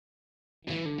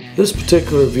This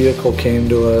particular vehicle came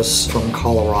to us from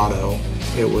Colorado.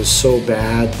 It was so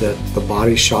bad that the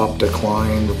body shop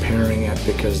declined repairing it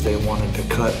because they wanted to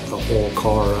cut the whole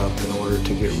car up in order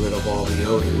to get rid of all the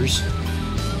odors.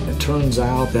 It turns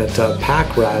out that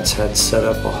pack rats had set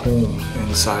up a home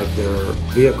inside their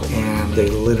vehicle, and they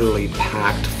literally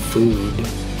packed food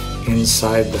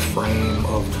inside the frame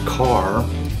of the car.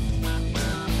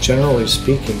 Generally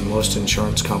speaking, most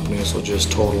insurance companies will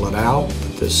just total it out,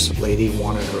 but this lady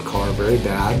wanted her car very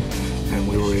bad, and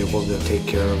we were able to take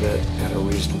care of it at a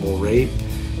reasonable rate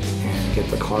and get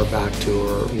the car back to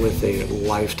her with a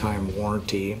lifetime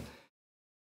warranty.